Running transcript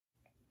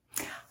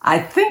I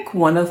think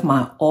one of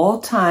my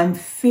all-time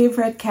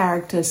favorite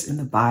characters in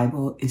the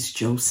Bible is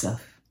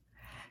Joseph.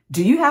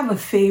 Do you have a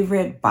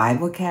favorite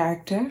Bible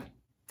character?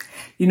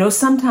 You know,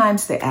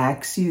 sometimes they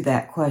ask you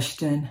that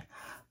question,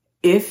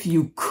 if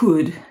you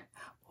could,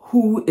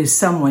 who is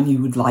someone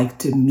you would like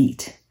to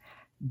meet,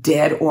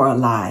 dead or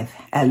alive?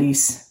 At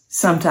least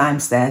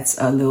sometimes that's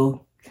a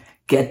little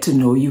get to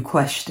know you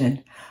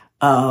question.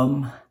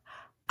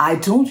 I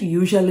don't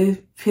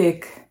usually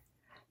pick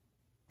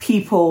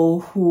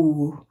people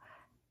who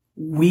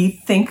we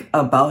think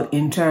about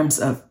in terms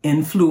of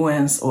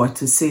influence or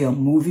to say a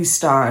movie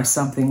star or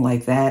something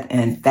like that.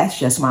 And that's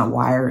just my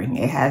wiring.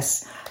 It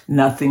has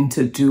nothing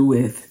to do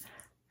with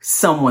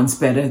someone's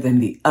better than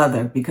the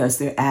other because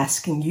they're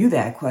asking you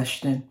that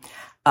question.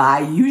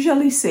 I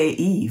usually say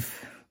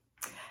Eve,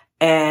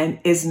 and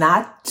it's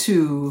not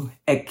to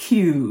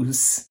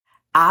accuse.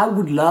 I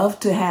would love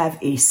to have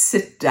a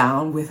sit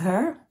down with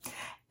her.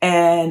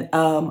 And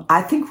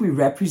I think we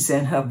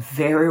represent her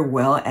very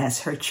well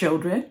as her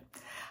children.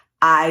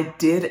 I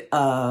did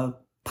a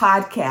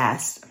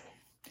podcast.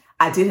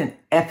 I did an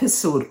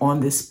episode on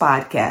this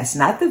podcast,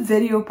 not the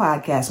video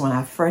podcast when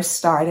I first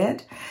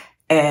started.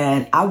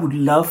 And I would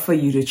love for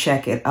you to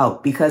check it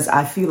out because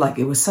I feel like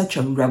it was such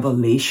a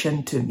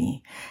revelation to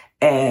me.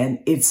 And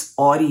it's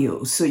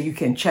audio, so you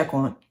can check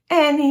on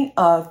any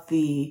of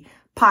the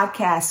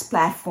podcast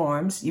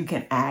platforms. You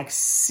can ask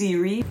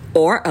Siri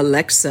or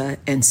Alexa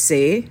and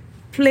say,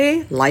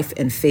 play Life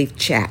and Faith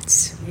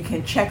Chats. You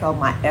can check out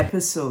my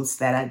episodes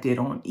that I did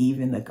on Eve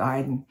in the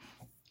Garden.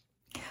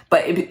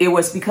 But it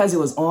was because it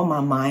was on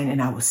my mind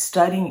and I was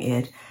studying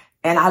it.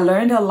 And I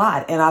learned a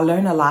lot. And I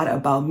learned a lot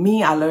about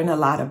me. I learned a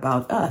lot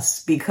about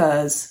us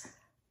because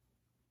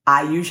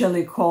I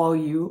usually call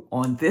you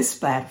on this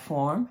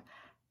platform.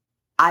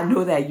 I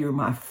know that you're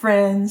my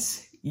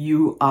friends.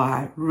 You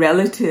are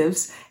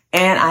relatives.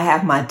 And I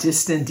have my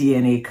distant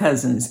DNA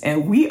cousins,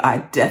 and we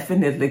are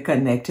definitely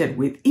connected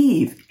with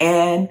Eve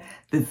and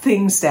the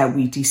things that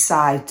we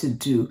decide to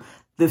do.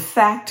 The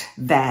fact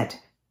that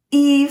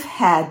Eve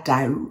had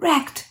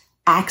direct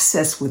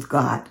access with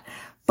God,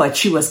 but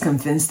she was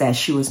convinced that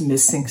she was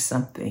missing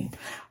something.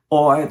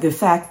 Or the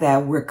fact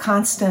that we're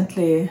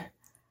constantly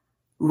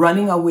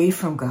running away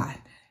from God.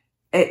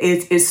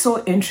 It's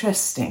so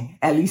interesting.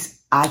 At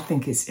least I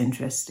think it's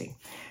interesting.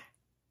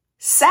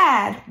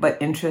 Sad, but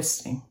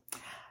interesting.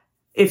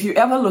 If you're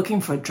ever looking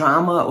for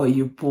drama or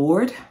you're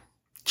bored,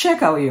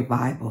 check out your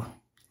Bible.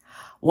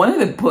 One of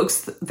the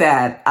books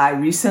that I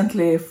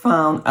recently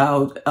found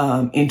out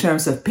in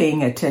terms of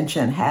paying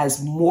attention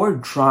has more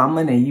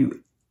drama than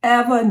you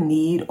ever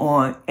need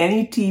on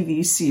any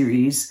TV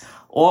series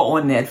or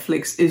on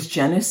Netflix is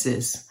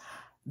Genesis.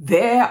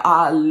 There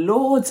are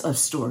loads of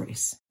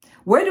stories.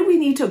 Where do we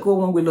need to go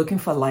when we're looking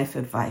for life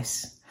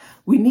advice?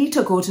 We need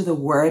to go to the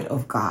Word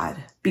of God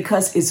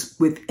because it's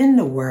within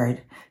the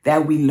Word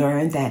that we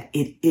learn that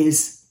it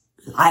is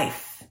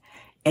life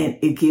and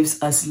it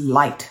gives us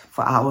light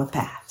for our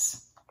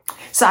paths.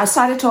 So I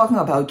started talking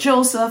about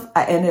Joseph.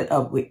 I ended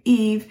up with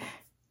Eve.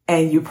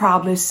 And you're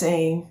probably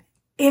saying,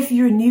 if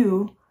you're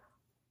new,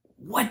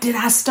 what did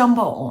I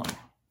stumble on?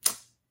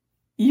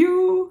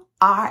 You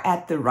are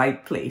at the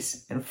right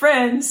place. And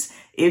friends,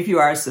 if you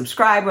are a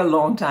subscriber,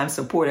 longtime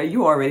supporter,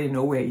 you already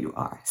know where you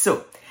are.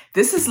 So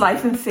this is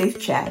Life and Faith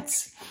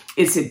Chats.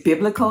 It's a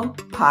biblical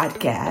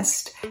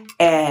podcast,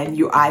 and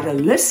you're either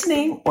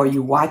listening or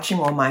you're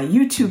watching on my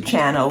YouTube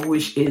channel,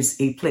 which is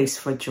a place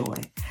for joy.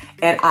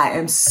 And I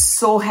am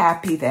so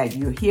happy that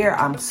you're here.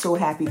 I'm so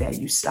happy that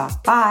you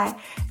stopped by.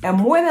 And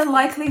more than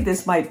likely,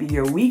 this might be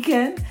your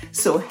weekend.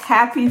 So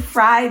happy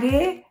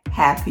Friday,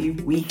 happy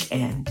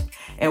weekend.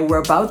 And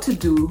we're about to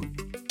do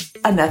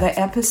another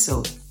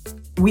episode.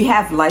 We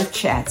have life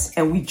chats,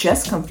 and we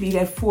just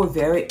completed 4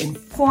 very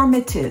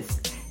informative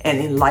and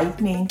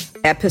enlightening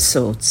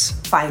episodes,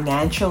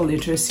 Financial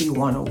Literacy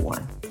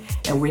 101.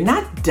 And we're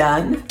not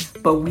done,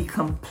 but we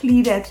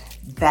completed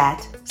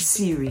that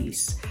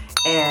series.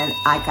 And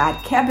I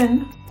got Kevin,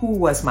 who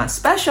was my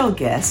special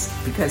guest,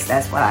 because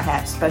that's what I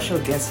have, special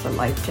guests for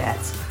Life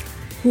Chats,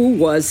 who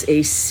was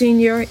a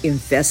senior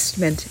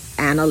investment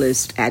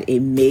analyst at a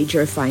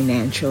major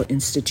financial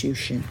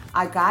institution.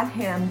 I got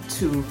him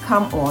to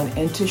come on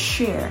and to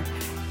share.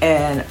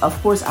 And of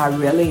course, I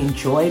really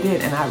enjoyed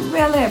it, and I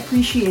really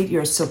appreciate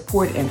your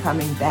support in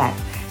coming back.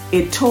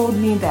 It told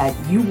me that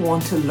you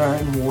want to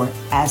learn more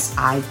as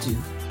I do.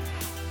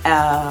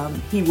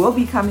 He will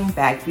be coming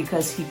back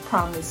because he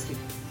promised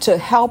to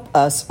help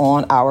us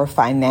on our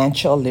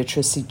financial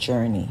literacy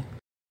journey.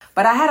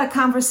 But I had a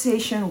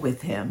conversation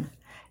with him,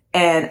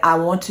 and I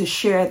want to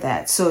share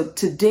that. So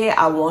today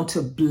I want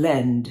to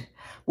blend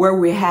where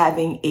we're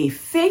having a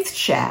faith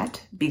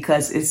chat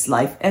because it's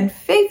Life and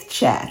Faith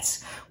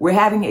Chats. We're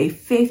having a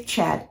faith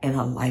chat and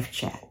a life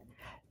chat.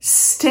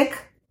 Stick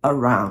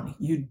around.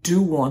 You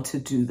do want to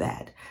do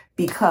that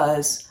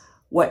because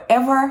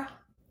whatever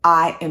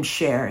I am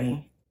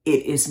sharing,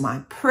 it is my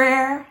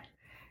prayer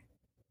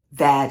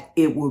that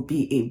it will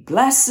be a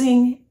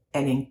blessing,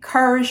 an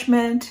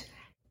encouragement,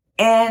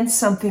 and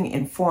something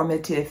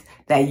informative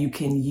that you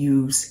can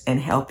use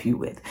and help you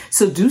with.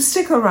 So do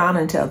stick around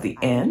until the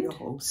end. I'm your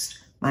host.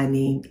 My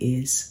name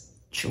is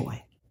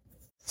Joy.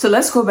 So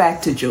let's go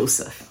back to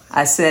Joseph.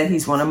 I said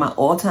he's one of my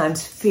all-time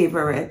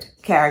favorite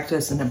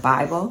characters in the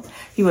Bible.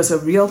 He was a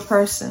real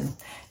person.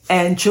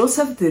 And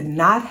Joseph did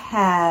not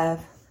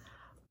have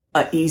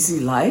an easy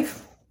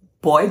life.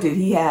 Boy, did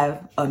he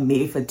have a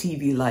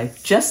made-for-TV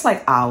life, just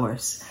like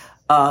ours.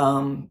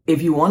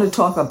 If you want to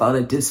talk about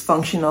a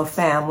dysfunctional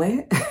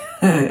family,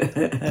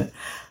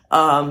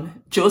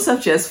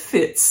 Joseph just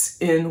fits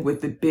in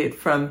with the bit,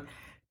 from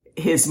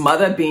his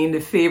mother being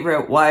the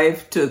favorite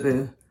wife to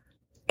the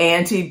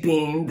auntie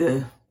being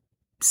the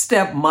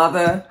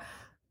stepmother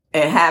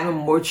and having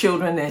more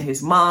children than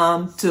his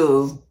mom,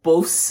 to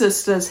both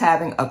sisters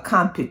having a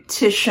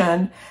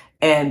competition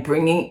and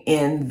bringing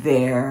in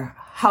their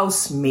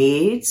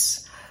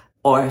housemaids,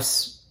 or,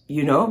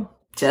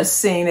 just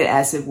saying it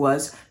as it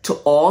was, to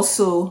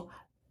also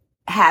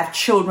have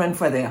children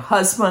for their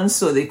husbands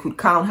so they could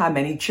count how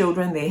many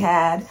children they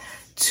had,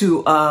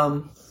 to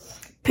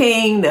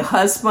paying the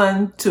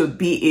husband to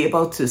be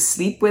able to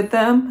sleep with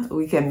them.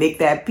 We can make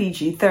that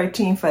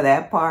PG-13 for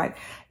that part.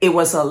 It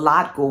was a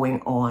lot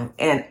going on.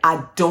 And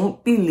I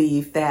don't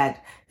believe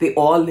that they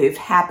all lived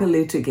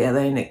happily together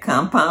in a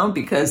compound,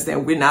 because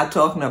then we're not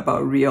talking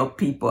about real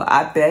people.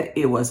 I bet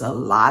it was a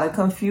lot of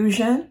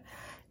confusion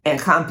and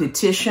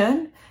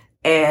competition.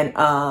 And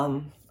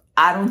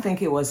I don't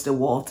think it was the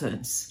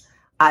Waltons.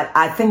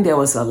 I think there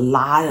was a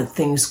lot of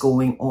things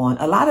going on,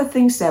 a lot of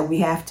things that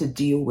we have to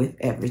deal with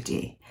every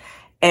day.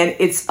 And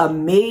it's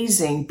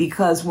amazing,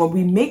 because when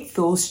we make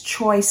those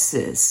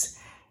choices,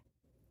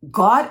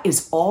 God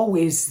is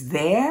always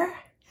there.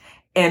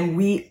 And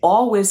we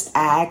always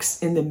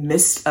ask in the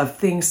midst of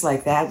things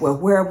like that, well,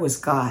 where was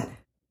God?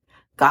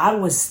 God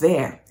was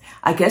there.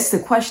 I guess the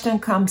question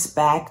comes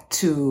back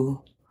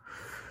to,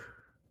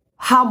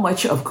 how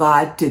much of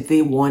God did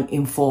they want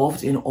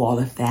involved in all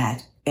of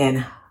that?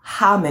 And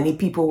how many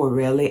people were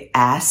really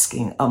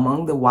asking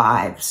among the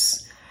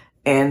wives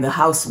and the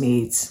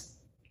housemaids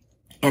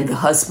and the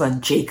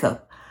husband,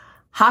 Jacob?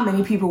 How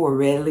many people were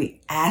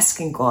really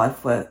asking God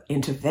for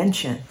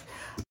intervention?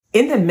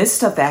 In the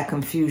midst of that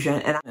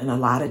confusion and a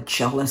lot of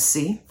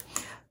jealousy,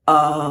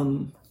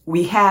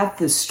 we have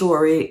the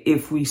story,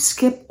 if we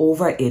skip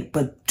over it,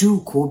 but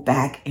do go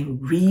back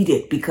and read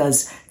it,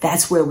 because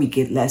that's where we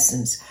get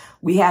lessons.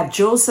 We have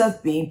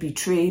Joseph being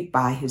betrayed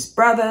by his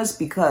brothers,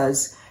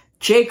 because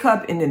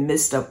Jacob, in the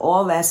midst of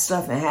all that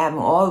stuff and having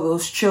all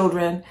those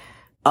children,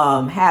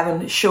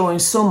 showing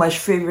so much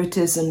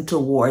favoritism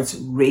towards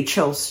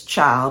Rachel's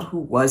child, who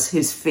was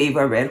his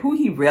favorite, who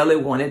he really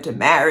wanted to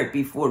marry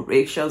before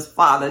Rachel's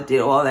father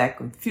did all that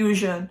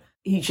confusion.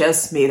 He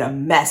just made a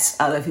mess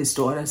out of his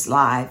daughter's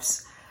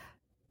lives.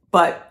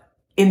 But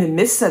in the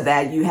midst of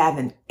that, you have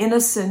an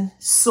innocent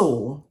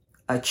soul,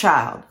 a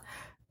child,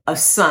 a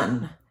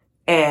son,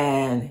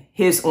 and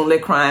his only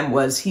crime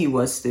was he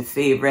was the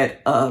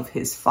favorite of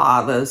his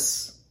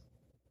father's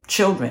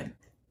children.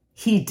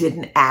 He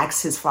didn't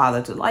ask his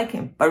father to like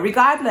him. But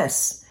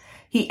regardless,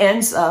 he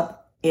ends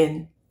up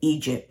in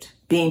Egypt,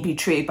 being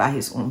betrayed by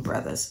his own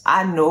brothers.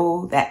 I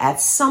know that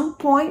at some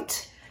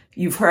point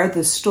you've heard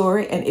the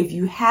story, and if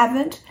you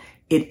haven't,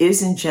 it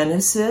is in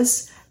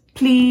Genesis.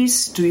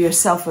 Please do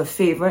yourself a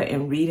favor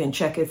and read and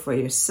check it for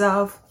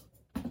yourself.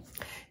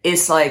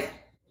 It's like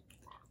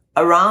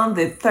around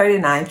the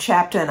 39th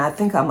chapter, and I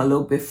think I'm a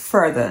little bit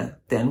further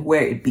than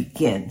where it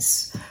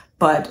begins.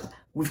 But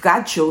we've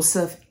got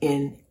Joseph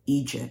in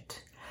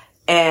Egypt.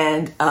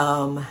 And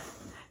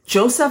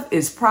Joseph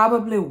is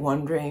probably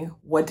wondering,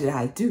 what did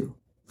I do?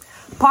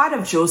 Part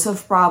of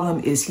Joseph's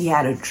problem is he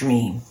had a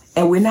dream.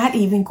 And we're not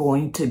even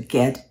going to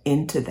get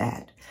into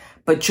that.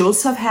 But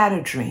Joseph had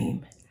a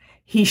dream.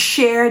 He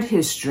shared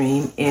his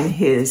dream in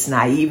his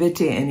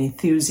naivety and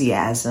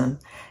enthusiasm.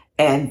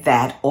 And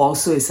that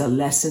also is a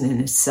lesson in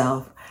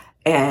itself.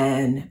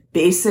 And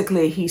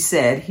basically he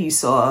said he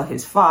saw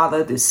his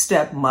father, the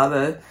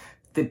stepmother,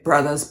 the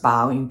brothers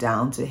bowing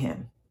down to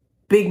him.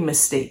 Big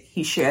mistake.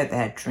 He shared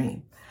that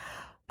dream.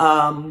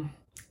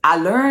 I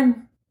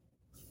learned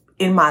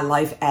in my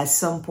life at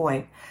some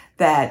point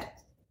that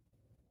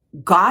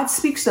God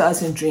speaks to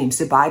us in dreams.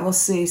 The Bible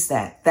says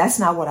that. That's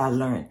not what I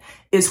learned.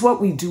 It's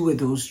what we do with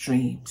those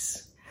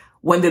dreams.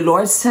 When the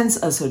Lord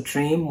sends us a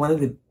dream, one of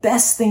the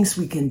best things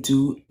we can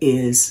do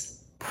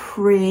is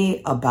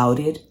pray about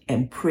it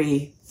and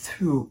pray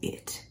through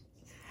it.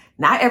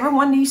 Not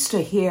everyone needs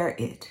to hear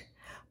it,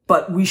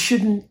 but we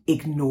shouldn't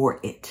ignore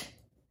it.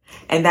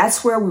 And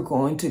that's where we're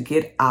going to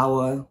get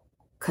our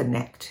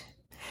connect.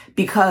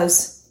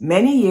 Because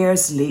many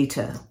years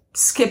later,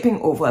 skipping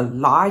over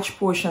large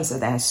portions of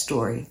that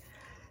story,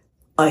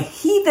 a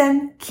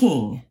heathen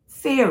king,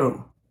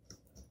 Pharaoh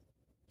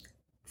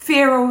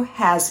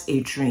has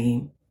a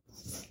dream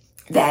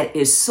that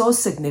is so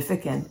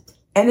significant,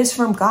 and it's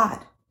from God.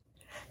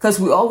 Because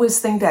we always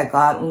think that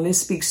God only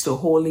speaks to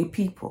holy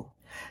people.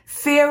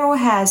 Pharaoh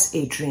has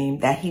a dream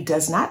that he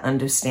does not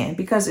understand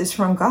because it's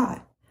from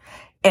God.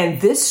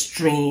 And this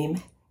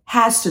dream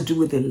has to do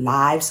with the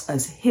lives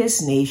of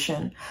his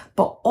nation,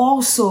 but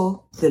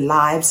also the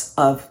lives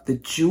of the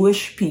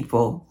Jewish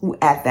people who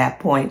at that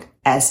point,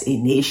 as a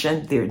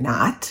nation, they're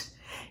not.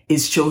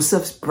 It's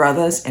Joseph's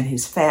brothers and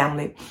his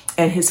family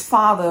and his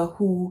father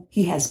who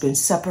he has been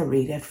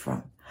separated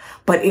from.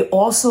 But it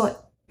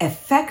also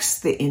affects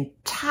the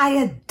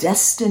entire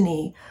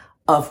destiny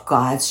of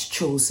God's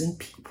chosen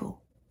people.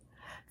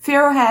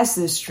 Pharaoh has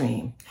this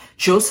dream.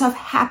 Joseph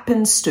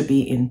happens to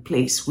be in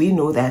place. We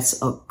know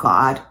that's a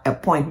God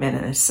appointment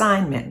and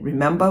assignment.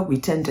 Remember, we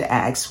tend to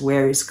ask,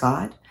 where is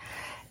God?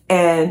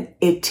 And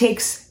it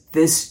takes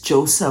this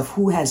Joseph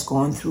who has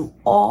gone through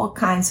all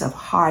kinds of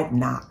hard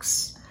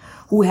knocks,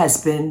 who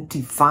has been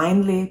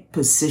divinely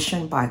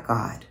positioned by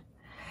God.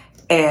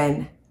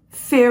 And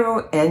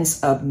Pharaoh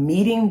ends up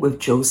meeting with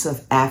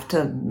Joseph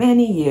after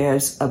many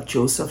years of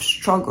Joseph's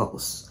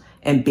struggles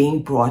and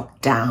being brought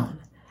down.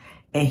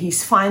 And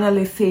he's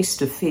finally face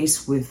to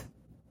face with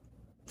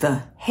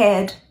the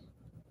head,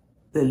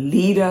 the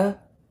leader,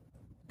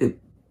 the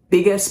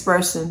biggest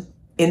person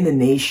in the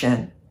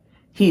nation.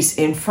 He's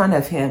in front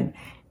of him,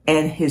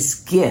 and his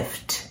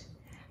gift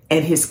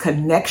and his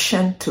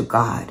connection to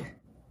God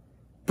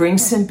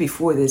brings him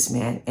before this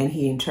man, and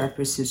he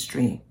interprets his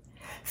dream.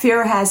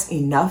 Pharaoh has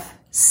enough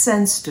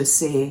sense to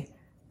say,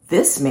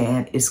 this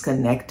man is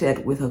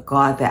connected with a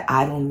God that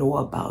I don't know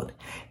about.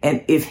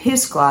 And if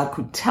his God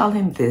could tell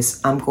him this,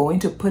 I'm going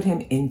to put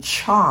him in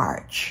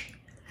charge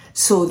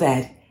so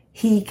that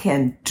he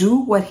can do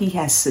what he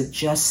has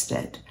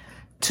suggested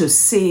to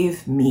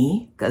save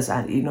me, because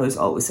it's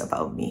always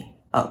about me,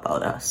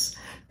 about us,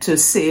 to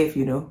save,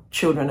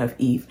 children of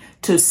Eve,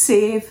 to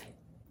save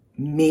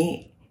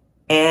me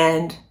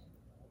and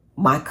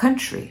my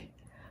country.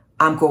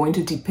 I'm going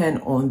to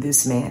depend on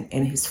this man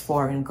and his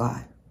foreign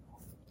God.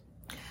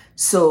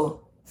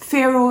 So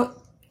Pharaoh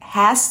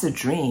has the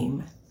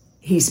dream.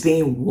 He's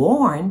being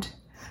warned,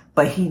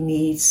 but he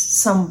needs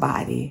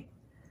somebody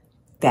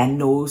that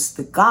knows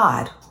the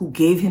God who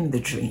gave him the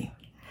dream.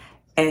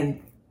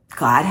 And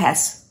God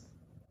has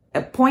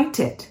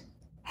appointed,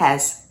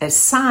 has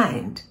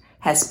assigned,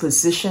 has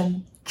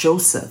positioned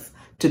Joseph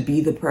to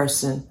be the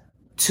person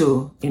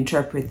to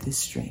interpret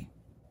this dream.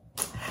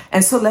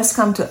 And so let's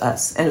come to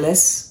us and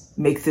let's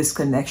make this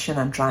connection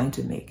I'm trying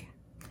to make.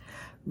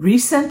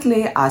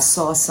 Recently, I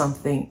saw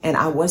something and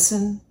I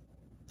wasn't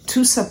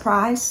too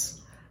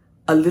surprised,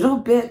 a little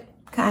bit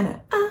kind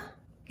of,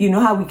 you know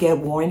how we get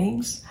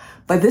warnings?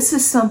 But this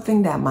is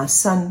something that my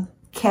son,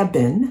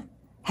 Kevin,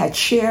 had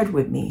shared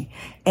with me.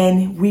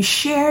 And we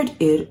shared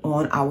it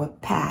on our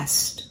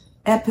past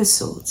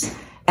episodes.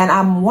 And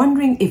I'm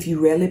wondering if you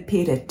really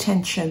paid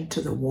attention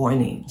to the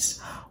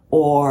warnings,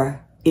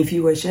 or if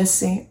you were just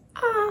saying,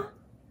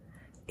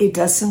 it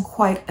doesn't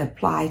quite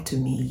apply to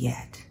me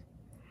yet.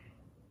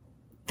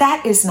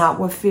 That is not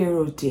what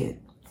Pharaoh did.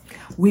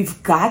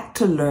 We've got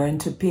to learn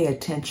to pay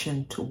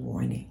attention to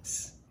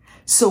warnings.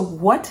 So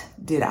what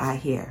did I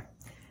hear?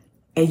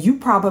 And you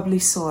probably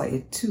saw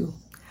it too.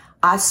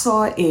 I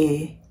saw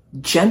a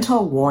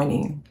gentle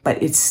warning,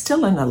 but it's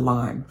still an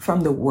alarm from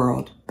the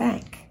World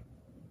Bank.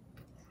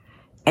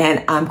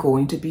 And I'm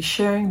going to be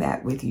sharing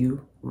that with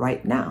you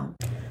right now.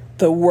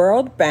 The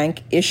World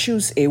Bank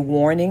issues a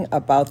warning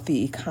about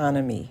the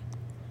economy.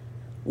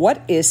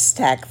 What is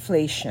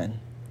stagflation?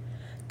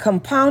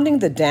 Compounding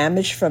the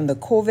damage from the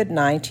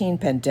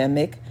COVID-19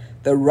 pandemic,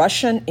 the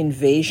Russian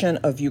invasion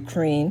of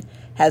Ukraine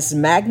has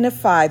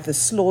magnified the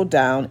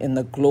slowdown in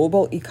the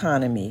global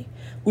economy,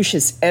 which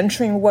is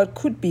entering what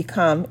could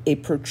become a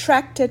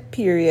protracted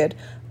period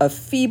of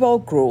feeble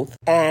growth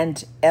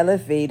and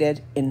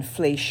elevated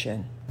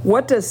inflation.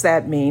 What does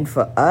that mean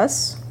for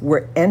us?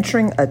 We're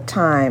entering a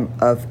time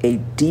of a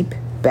deep,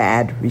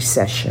 bad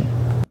recession.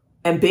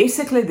 And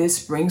basically,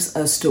 this brings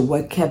us to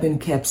what Kevin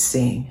kept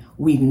saying.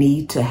 We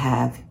need to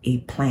have a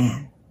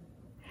plan.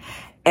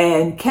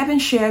 And Kevin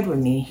shared with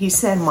me, he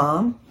said,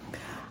 Mom,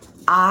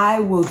 I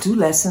will do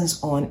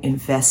lessons on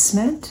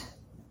investment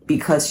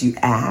because you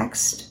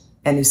asked,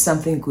 and it's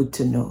something good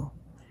to know.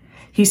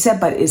 He said,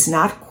 but it's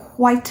not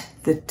quite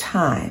the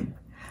time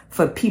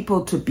for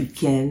people to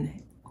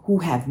begin who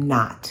have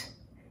not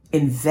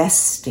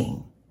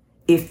investing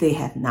if they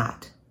have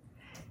not.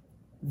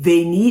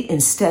 They need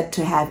instead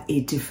to have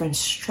a different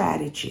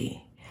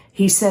strategy.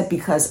 He said,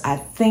 because I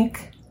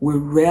think we're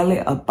really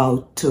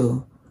about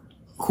to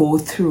go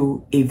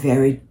through a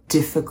very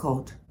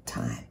difficult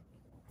time.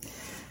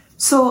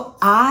 So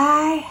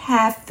I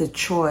have the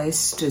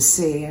choice to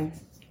say,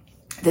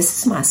 this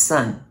is my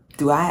son.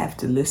 Do I have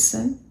to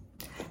listen?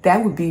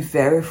 That would be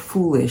very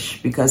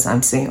foolish because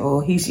I'm saying,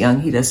 oh, he's young.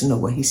 He doesn't know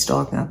what he's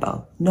talking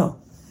about.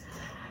 No.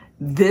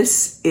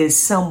 This is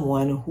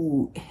someone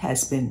who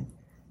has been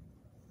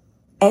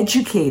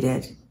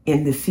educated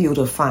in the field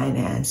of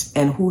finance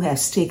and who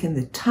has taken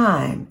the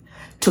time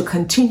to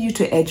continue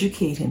to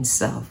educate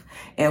himself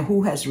and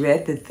who has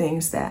read the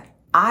things that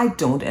I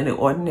don't and an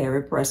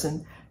ordinary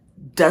person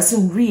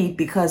doesn't read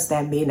because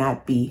that may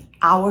not be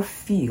our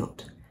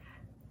field.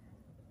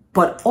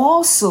 But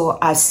also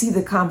I see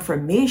the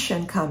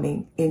confirmation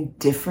coming in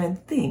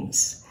different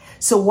things.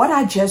 So what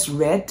I just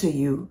read to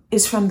you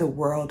is from the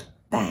World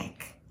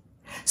Bank.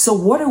 So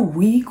what are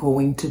we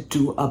going to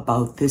do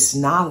about this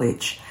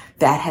knowledge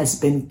that has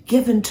been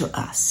given to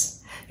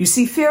us? You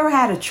see, Pharaoh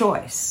had a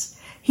choice.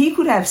 He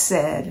could have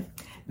said,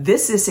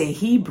 this is a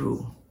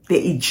Hebrew. The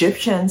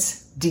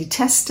Egyptians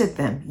detested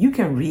them. You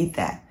can read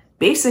that.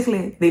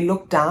 Basically, they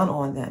looked down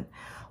on them.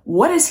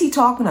 What is he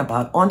talking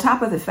about? On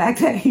top of the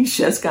fact that he's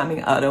just coming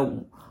out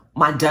of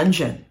my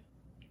dungeon.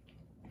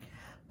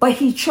 But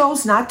he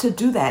chose not to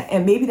do that.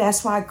 And maybe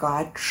that's why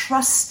God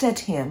trusted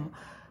him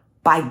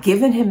by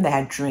giving him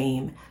that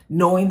dream,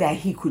 knowing that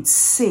he could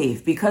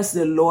save, because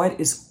the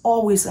Lord is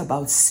always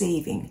about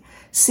saving,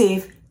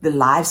 save the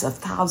lives of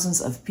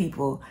thousands of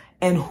people.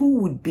 And who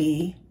would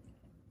be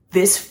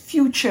this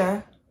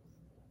future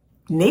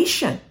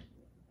nation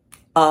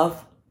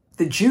of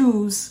the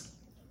Jews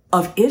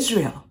of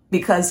Israel?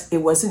 Because it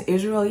wasn't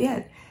Israel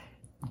yet,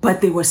 but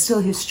they were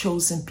still his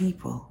chosen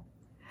people.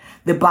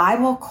 The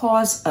Bible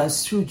calls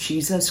us through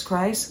Jesus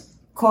Christ,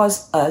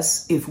 calls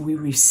us if we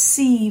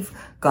receive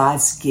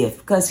God's gift,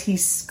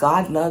 because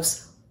God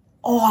loves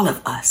all of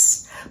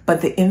us.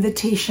 But the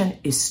invitation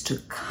is to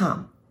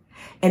come.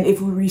 And if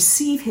we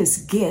receive his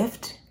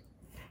gift,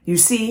 you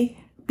see,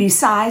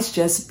 besides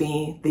just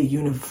being the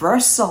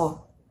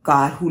universal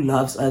God who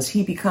loves us,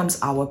 he becomes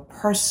our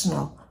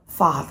personal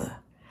Father.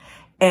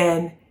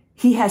 And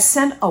he has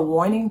sent a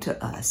warning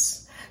to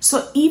us.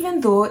 So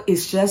even though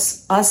it's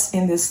just us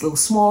in this little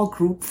small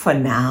group for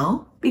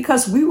now,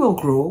 because we will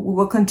grow, we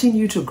will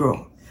continue to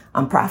grow.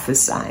 I'm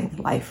prophesying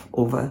life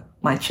over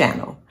my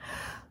channel.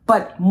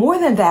 But more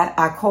than that,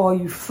 I call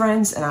you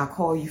friends and I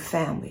call you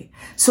family.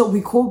 So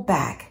we go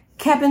back.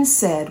 Kevin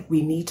said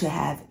we need to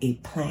have a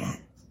plan.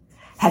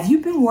 Have you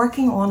been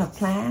working on a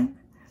plan?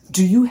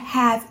 Do you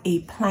have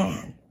a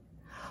plan?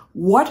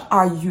 What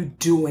are you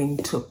doing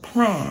to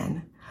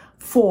plan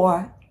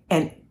for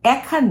an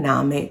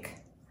economic,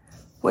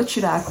 what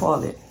should I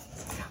call it?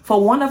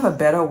 For want of a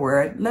better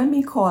word, let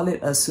me call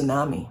it a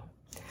tsunami.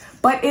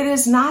 But it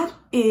is not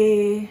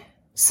a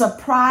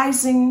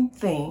surprising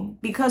thing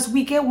because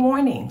we get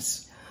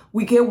warnings.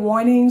 We get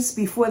warnings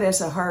before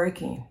there's a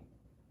hurricane.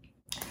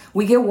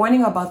 We get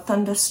warning about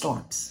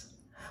thunderstorms.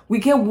 We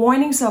get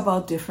warnings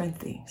about different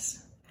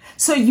things.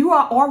 So you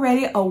are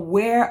already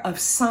aware of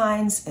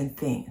signs and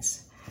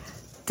things.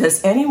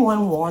 Does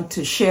anyone want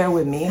to share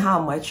with me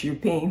how much you're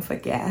paying for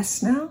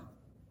gas now?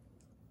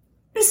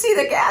 You see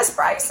the gas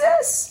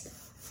prices?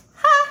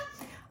 Huh?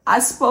 I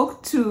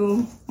spoke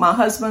to my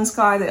husband's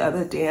car the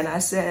other day and I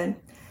said,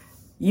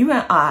 you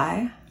and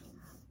I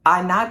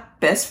are not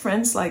best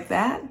friends like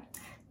that.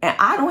 And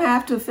I don't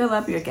have to fill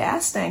up your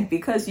gas tank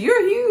because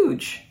you're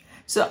huge.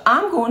 So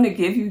I'm going to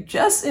give you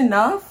just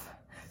enough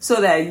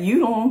so that you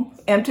don't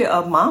empty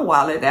up my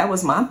wallet. That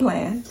was my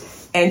plan.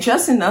 And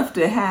just enough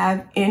to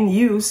have in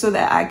you so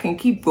that I can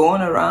keep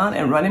going around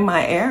and running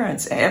my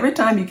errands. And every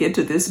time you get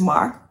to this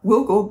mark,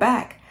 we'll go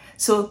back.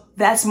 So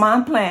that's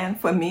my plan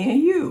for me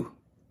and you.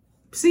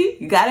 See,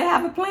 you got to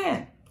have a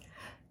plan.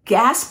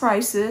 Gas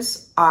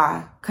prices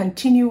are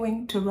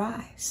continuing to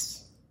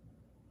rise.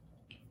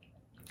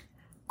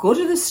 Go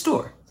to the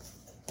store.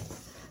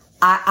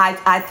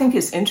 I think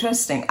it's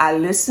interesting. I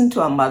listened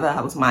to a mother.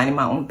 I was minding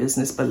my own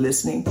business, but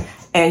listening.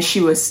 And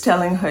she was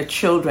telling her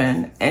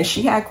children, and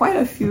she had quite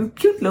a few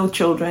cute little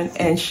children.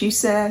 And she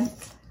said,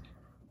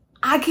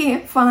 I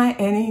can't find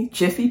any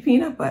Jiffy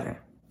peanut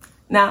butter.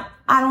 Now,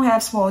 I don't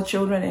have small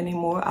children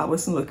anymore. I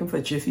wasn't looking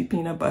for Jiffy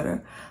peanut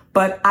butter.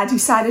 But I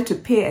decided to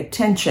pay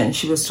attention.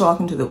 She was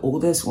talking to the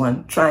oldest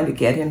one, trying to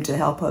get him to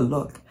help her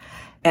look.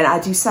 And I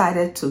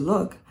decided to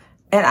look.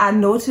 And I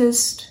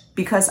noticed,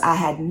 because I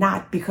had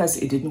not, because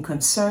it didn't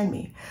concern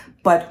me.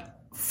 But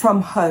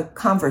from her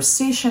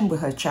conversation with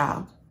her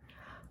child,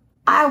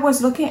 I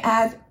was looking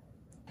at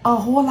a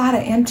whole lot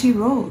of empty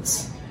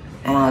rows.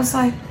 And I was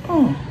like,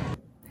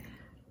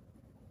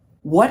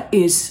 what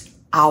is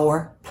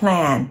our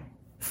plan,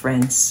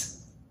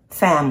 friends,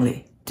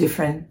 family,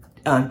 different,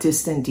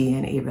 distant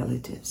DNA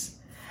relatives?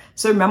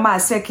 So remember I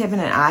said Kevin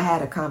and I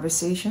had a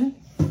conversation?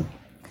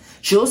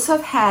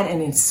 Joseph had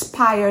an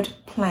inspired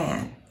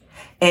plan.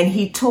 And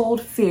he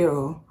told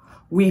Pharaoh,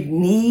 we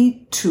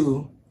need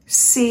to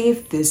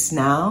save this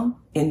now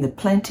in the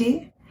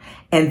plenty.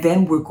 And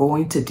then we're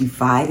going to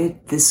divide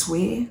it this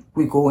way.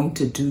 We're going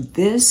to do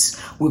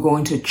this. We're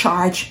going to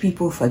charge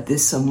people for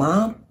this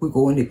amount. We're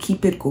going to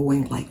keep it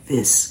going like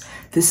this.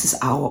 This is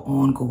our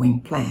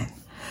ongoing plan.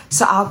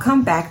 So I'll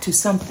come back to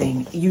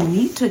something. You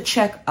need to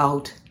check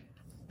out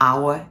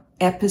our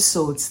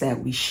episodes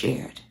that we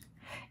shared.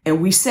 And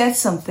we said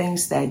some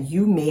things that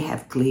you may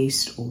have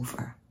glazed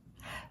over.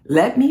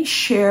 Let me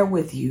share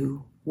with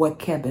you what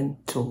Kevin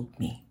told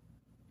me.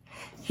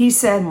 He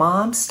said,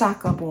 Mom,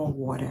 stock up on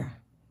water.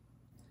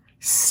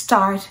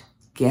 Start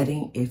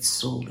getting it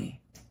slowly.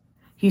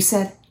 He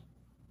said,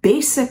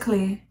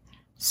 basically,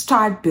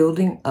 start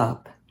building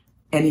up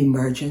an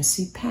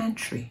emergency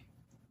pantry.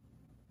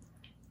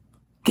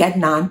 Get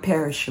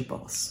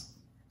non-perishables.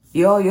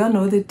 You all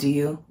know the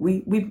deal.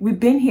 We've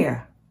been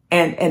here.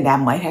 And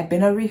that might have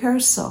been a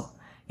rehearsal.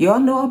 You all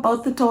know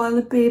about the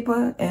toilet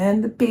paper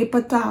and the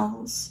paper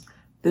towels.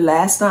 The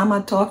last time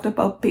I talked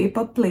about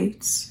paper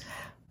plates.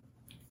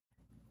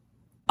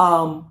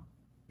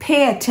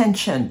 Pay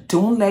attention.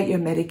 Don't let your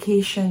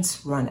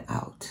medications run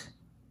out.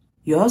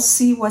 You'll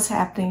see what's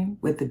happening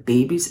with the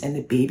babies and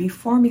the baby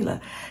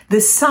formula. The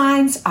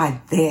signs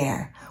are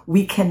there.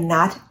 We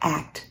cannot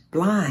act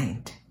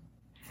blind.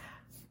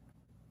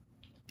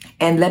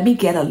 And let me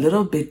get a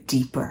little bit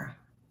deeper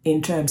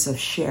in terms of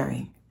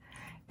sharing.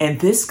 And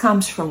this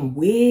comes from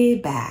way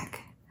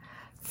back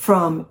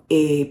from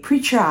a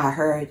preacher I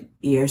heard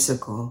years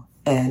ago.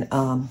 And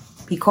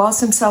he calls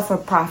himself a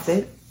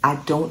prophet. I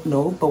don't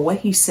know, but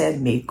what he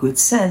said made good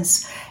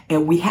sense.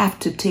 And we have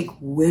to take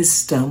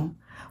wisdom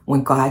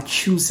when God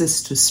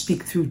chooses to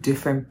speak through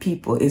different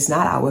people. It's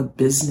not our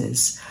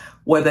business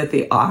whether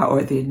they are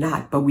or they're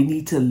not, but we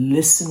need to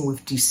listen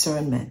with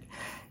discernment.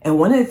 And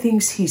one of the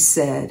things he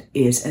said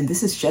is, and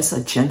this is just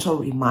a gentle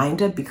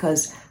reminder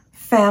because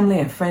family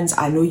and friends,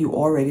 I know you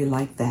already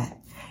like that.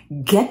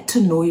 Get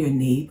to know your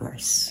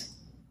neighbors.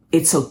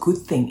 It's a good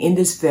thing in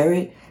this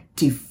very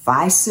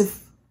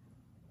divisive,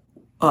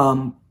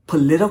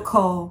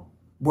 political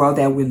world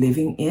that we're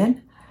living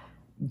in.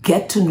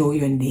 Get to know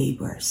your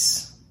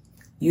neighbors,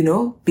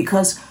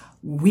 because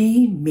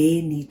we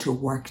may need to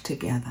work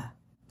together.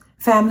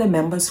 Family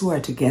members who are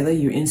together,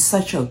 you're in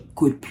such a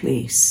good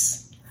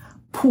place.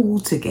 Pool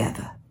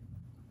together.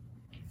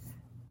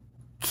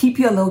 Keep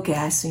your low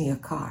gas in your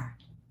car.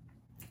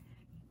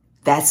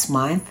 That's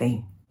my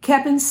thing.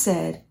 Kevin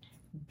said,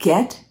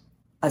 get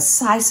a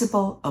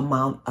sizable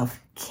amount of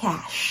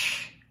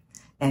cash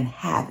and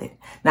have it.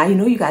 Now,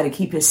 you got to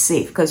keep it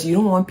safe because you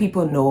don't want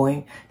people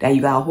knowing that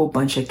you got a whole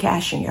bunch of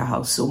cash in your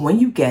house. So when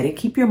you get it,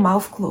 keep your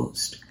mouth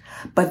closed.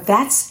 But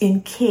that's in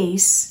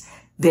case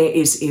there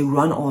is a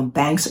run on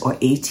banks or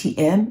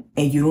ATM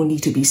and you don't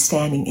need to be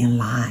standing in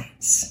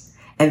lines.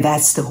 And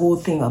that's the whole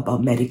thing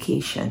about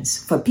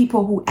medications for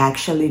people who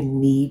actually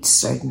need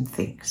certain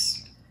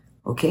things.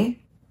 Okay?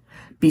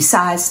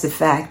 Besides the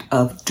fact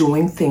of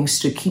doing things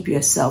to keep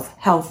yourself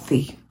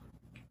healthy,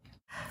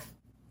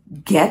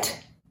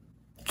 get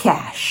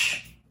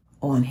cash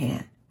on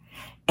hand.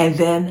 And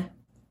then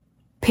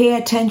pay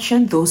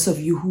attention, those of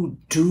you who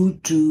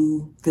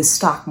do the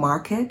stock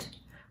market,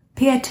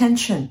 pay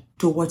attention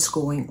to what's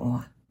going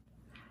on.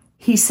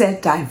 He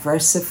said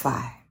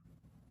diversify.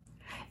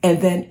 And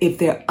then if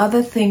there are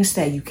other things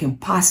that you can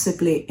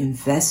possibly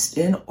invest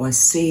in or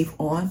save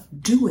on,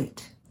 do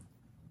it.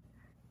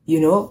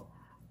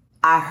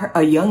 I heard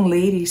a young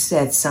lady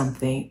said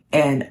something,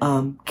 and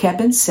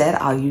Kevin said,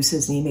 I'll use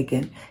his name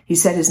again. He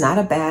said it's not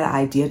a bad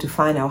idea to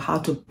find out how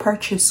to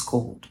purchase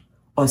gold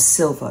or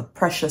silver,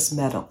 precious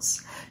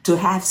metals, to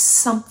have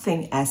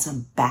something as a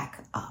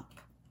backup.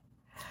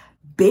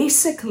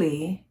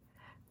 Basically,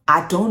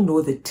 I don't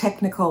know the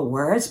technical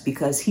words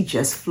because he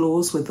just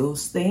flows with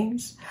those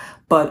things.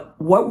 But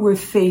what we're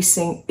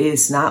facing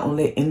is not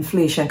only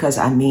inflation, because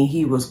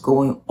he was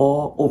going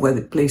all over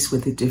the place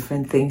with the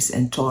different things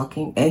and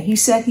talking. And he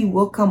said he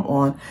will come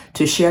on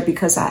to share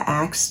because I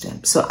asked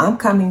him. So I'm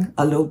coming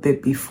a little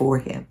bit before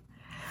him.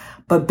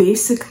 But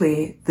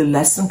basically, the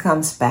lesson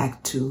comes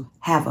back to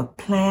have a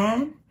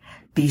plan,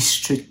 be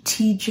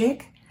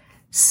strategic,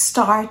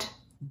 start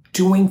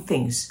doing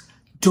things.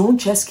 Don't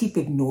just keep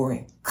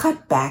ignoring.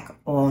 Cut back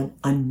on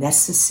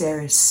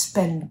unnecessary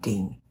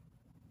spending.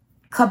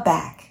 Cut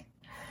back.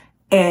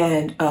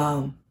 And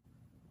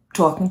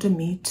talking to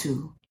me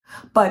too.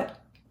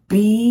 But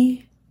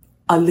be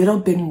a little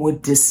bit more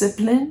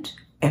disciplined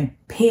and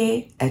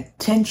pay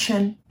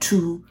attention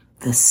to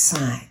the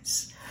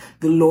signs.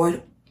 The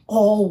Lord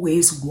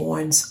always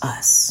warns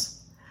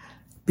us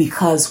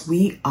because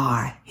we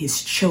are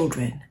his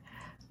children.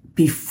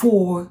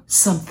 Before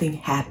something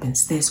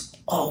happens, there's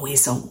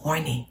always a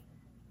warning.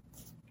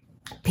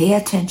 Pay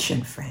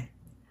attention, friend.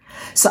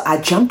 So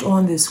I jumped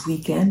on this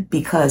weekend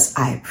because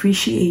I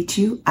appreciate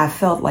you. I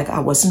felt like I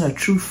wasn't a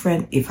true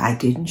friend if I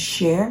didn't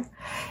share.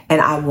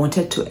 And I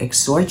wanted to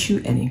exhort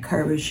you and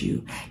encourage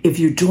you. If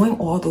you're doing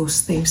all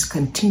those things,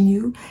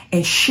 continue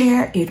and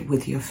share it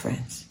with your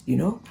friends.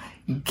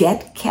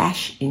 Get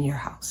cash in your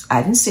house.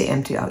 I didn't say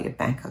empty out your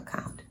bank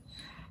account.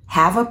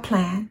 Have a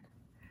plan,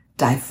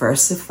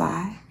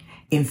 diversify,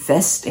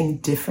 invest in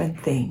different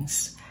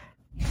things,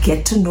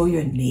 get to know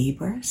your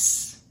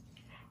neighbors.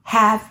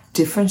 Have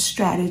different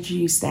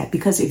strategies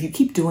because if you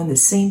keep doing the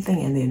same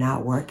thing and they're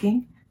not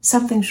working,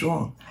 something's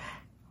wrong.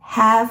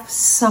 Have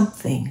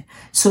something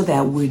so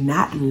that we're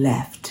not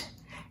left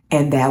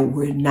and that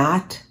we're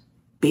not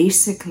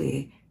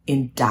basically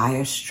in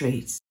dire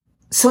straits.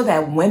 So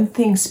that when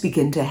things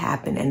begin to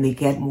happen and they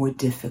get more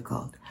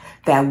difficult,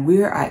 that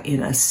we are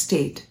in a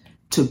state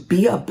to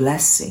be a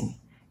blessing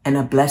and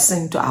a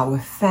blessing to our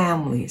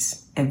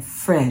families and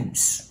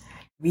friends.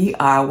 We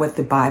are what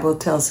the Bible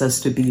tells us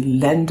to be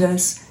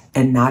lenders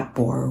and not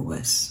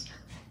borrowers.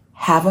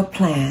 Have a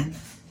plan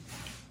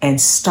and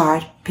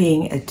start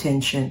paying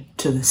attention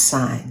to the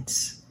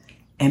signs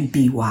and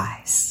be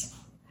wise.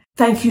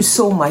 Thank you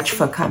so much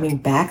for coming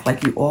back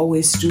like you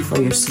always do, for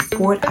your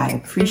support. I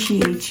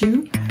appreciate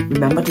you.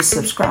 Remember to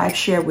subscribe,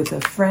 share with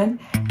a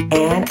friend,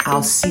 and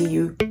I'll see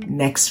you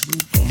next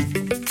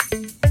weekend.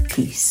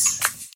 Peace.